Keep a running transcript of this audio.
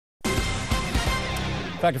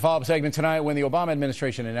Back to follow-up segment tonight. When the Obama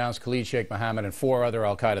administration announced Khalid Sheikh Mohammed and 4 other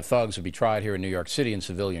al-Qaeda thugs would be tried here in New York City in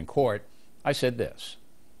civilian court, I said this.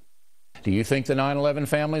 Do you think the 9/11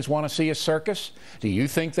 families want to see a circus? Do you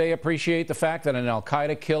think they appreciate the fact that an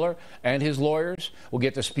al-Qaeda killer and his lawyers will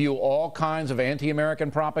get to spew all kinds of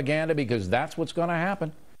anti-American propaganda because that's what's going to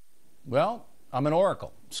happen? Well, I'm an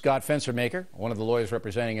oracle. Scott Fenstermaker, one of the lawyers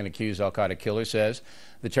representing an accused al-Qaeda killer, says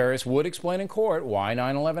the terrorists would explain in court why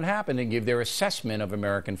 9/11 happened and give their assessment of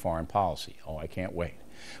American foreign policy. Oh, I can't wait.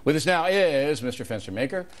 With us now is Mr.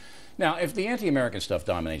 Fenstermaker. Now, if the anti-American stuff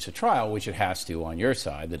dominates the trial, which it has to on your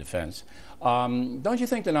side, the defense, don't you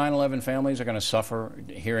think the 9/11 families are going to suffer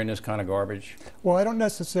hearing this kind of garbage? Well, I don't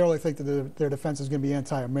necessarily think that their defense is going to be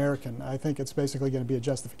anti-American. I think it's basically going to be a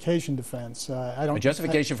justification defense. A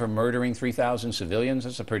justification for murdering 3,000 civilians?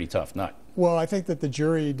 That's a pretty tough nut. Well, I think that the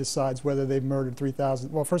jury decides whether they've murdered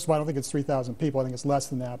 3,000. Well, first of all, I don't think it's 3,000 people. I think it's less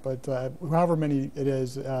than that. But however many it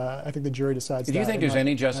is, I think the jury decides that. Do you think there's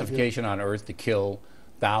any justification on earth to kill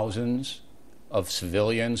thousands of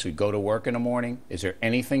civilians who go to work in the morning? Is there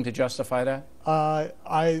anything to justify that?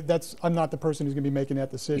 I'm not the person who's going to be making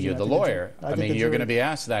that decision. You're the lawyer. I mean, you're going to be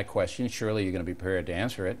asked that question. Surely you're going to be prepared to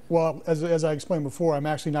answer it. Well, as I explained before, I'm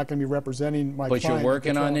actually not going to be representing my client. But you're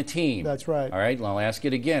working on the team. That's right. All right, well, I'll ask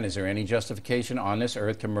it again. Is there any justification on this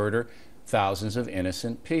earth to murder thousands of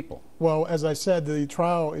innocent people? Well, as I said, the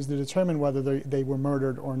trial is to determine whether they were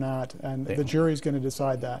murdered or not, and the jury's going to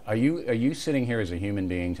decide that. Are you sitting here as a human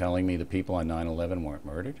being telling me the people on 9/11 weren't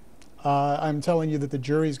murdered? I'm telling you that the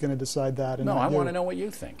jury's going to decide that. And no, I want to know what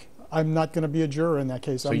you think. I'm not going to be a juror in that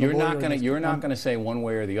case. So you're not going to say one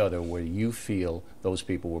way or the other where you feel those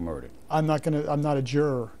people were murdered. I'm not a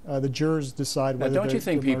juror. The jurors decide whether. Now, don't you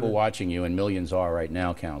think people watching you, and millions are right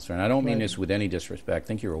now, Counselor, and I don't mean this with any disrespect,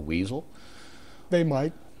 think you're a weasel? They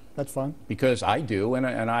might. That's fun. Because I do,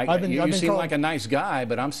 you seem like a nice guy,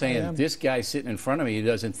 but I'm saying this guy sitting in front of me, he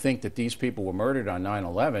doesn't think that these people were murdered on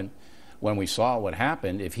 9/11. When we saw what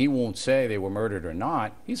happened, if he won't say they were murdered or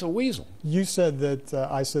not, he's a weasel. You said that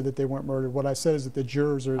I said that they weren't murdered. What I said is that the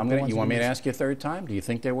jurors are. You want me to ask you a third time? Do you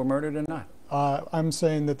think they were murdered or not? I'm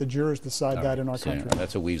saying that the jurors decide that in our country.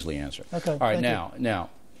 That's a Weasley answer. Okay. All right. Now,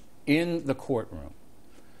 in the courtroom,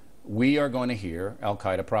 we are going to hear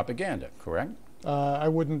al-Qaeda propaganda, correct? I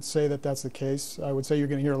wouldn't say that that's the case. I would say you're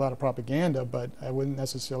going to hear a lot of propaganda, but I wouldn't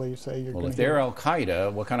necessarily say you're going to hear... Well, if they're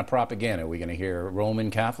al-Qaeda, what kind of propaganda? Are we going to hear Roman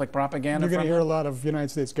Catholic propaganda? You're going to hear a lot of United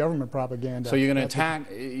States government propaganda. So you're going to attack...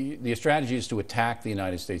 The strategy is to attack the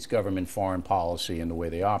United States government, foreign policy, and the way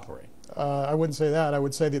they operate. I wouldn't say that. I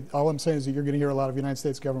would say that all I'm saying is that you're going to hear a lot of United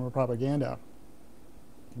States government propaganda.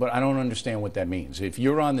 But I don't understand what that means. If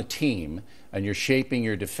you're on the team and you're shaping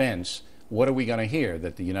your defense, what are we going to hear?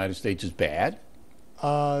 That the United States is bad?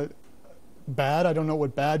 Bad? I don't know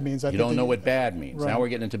what bad means. You don't know what bad means. Right. Now we're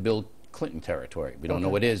getting into Bill Clinton territory. We don't know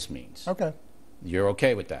what is means. Okay. You're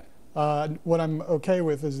okay with that? What I'm okay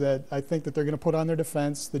with is that I think that they're going to put on their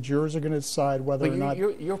defense. The jurors are going to decide whether or not...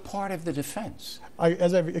 You're part of the defense.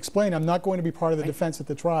 As I've explained, I'm not going to be part of the defense at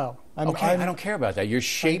the trial. I don't care about that. You're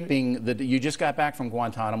shaping... You just got back from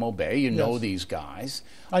Guantanamo Bay. You know these guys.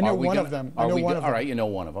 I know one of them. All right, you know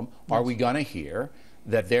one of them. Yes. Are we going to hear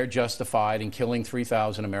that they're justified in killing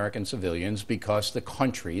 3,000 American civilians because the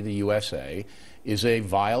country, the USA, is a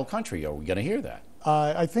vile country? Are we going to hear that?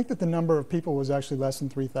 I think that the number of people was actually less than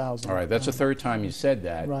 3,000. All right, that's the third time you said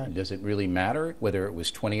that. Right. Does it really matter whether it was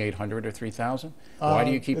 2,800 or 3,000? Why do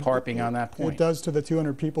you keep harping on that point? It does to the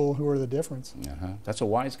 200 people who are the difference. That's a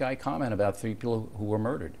wise guy comment about 3 people who were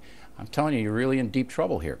murdered. I'm telling you, you're really in deep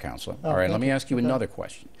trouble here, Counselor. All right, let me ask you another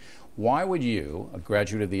question. Why would you, a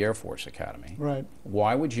graduate of the Air Force Academy,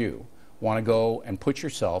 why would you want to go and put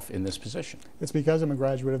yourself in this position? It's because I'm a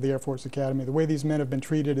graduate of the Air Force Academy. The way these men have been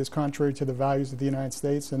treated is contrary to the values of the United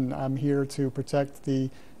States, and I'm here to protect the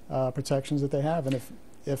protections that they have. And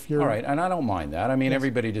if you're... All right, and I don't mind that. I mean,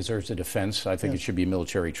 everybody deserves a defense. I think it should be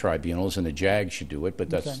military tribunals, and the JAG should do it, but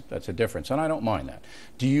that's a difference, and I don't mind that.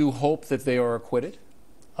 Do you hope that they are acquitted?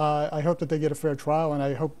 I hope that they get a fair trial, and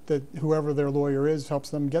I hope that whoever their lawyer is helps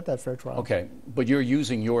them get that fair trial. Okay, but you're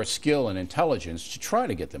using your skill and intelligence to try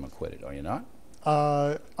to get them acquitted, are you not?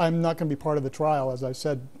 I'm not going to be part of the trial, as I've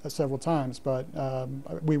said several times, but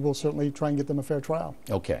we will certainly try and get them a fair trial.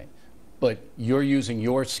 Okay, but you're using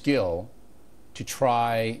your skill to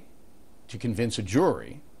try to convince a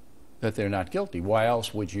jury that they're not guilty. Why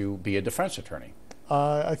else would you be a defense attorney?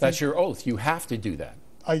 That's your oath. You have to do that.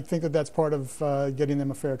 I think that that's part of getting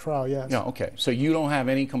them a fair trial, yes. Yeah, okay. So you don't have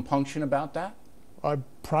any compunction about that? I'm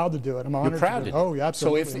proud to do it. I'm honored. You're proud to do it? Oh, yeah,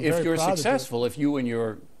 absolutely. So if you're successful, if you and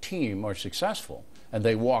your team are successful and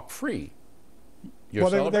they walk free, You're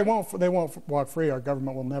well, they won't walk free. Our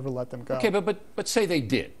government will never let them go. Okay, but say they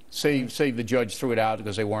did. Say the judge threw it out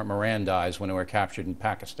because they weren't Mirandized when they were captured in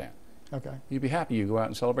Pakistan. Okay. You'd be happy. You go out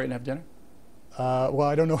and celebrate and have dinner? Well,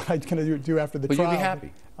 I don't know what I'm going to do after the trial. But you'd be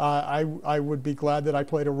happy? I would be glad that I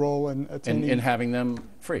played a role in attending. In having them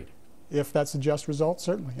freed? If that's a just result,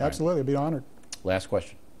 certainly. Right. Absolutely. I'd be honored. Last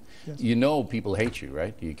question. Yes. You know people hate you,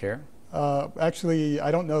 right? Do you care? Actually,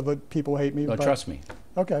 I don't know that people hate me. No, but trust me.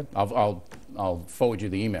 Okay. I'll forward you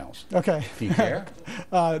the emails. Okay. Do you care?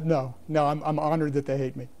 No. I'm honored that they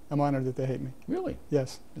hate me. I'm honored that they hate me. Really?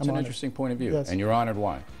 Yes. That's an interesting point of view. Yes. And you're honored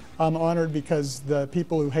why? I'm honored because the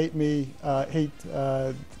people who hate me hate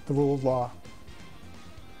the rule of law.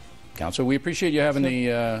 Counsel, we appreciate you having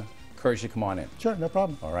the courage to come on in. Sure, no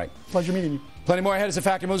problem. All right. Pleasure meeting you. Plenty more ahead as the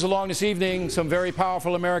factor moves along this evening. Some very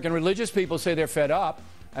powerful American religious people say they're fed up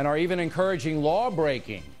and are even encouraging law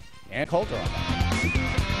breaking. And Coulter on that.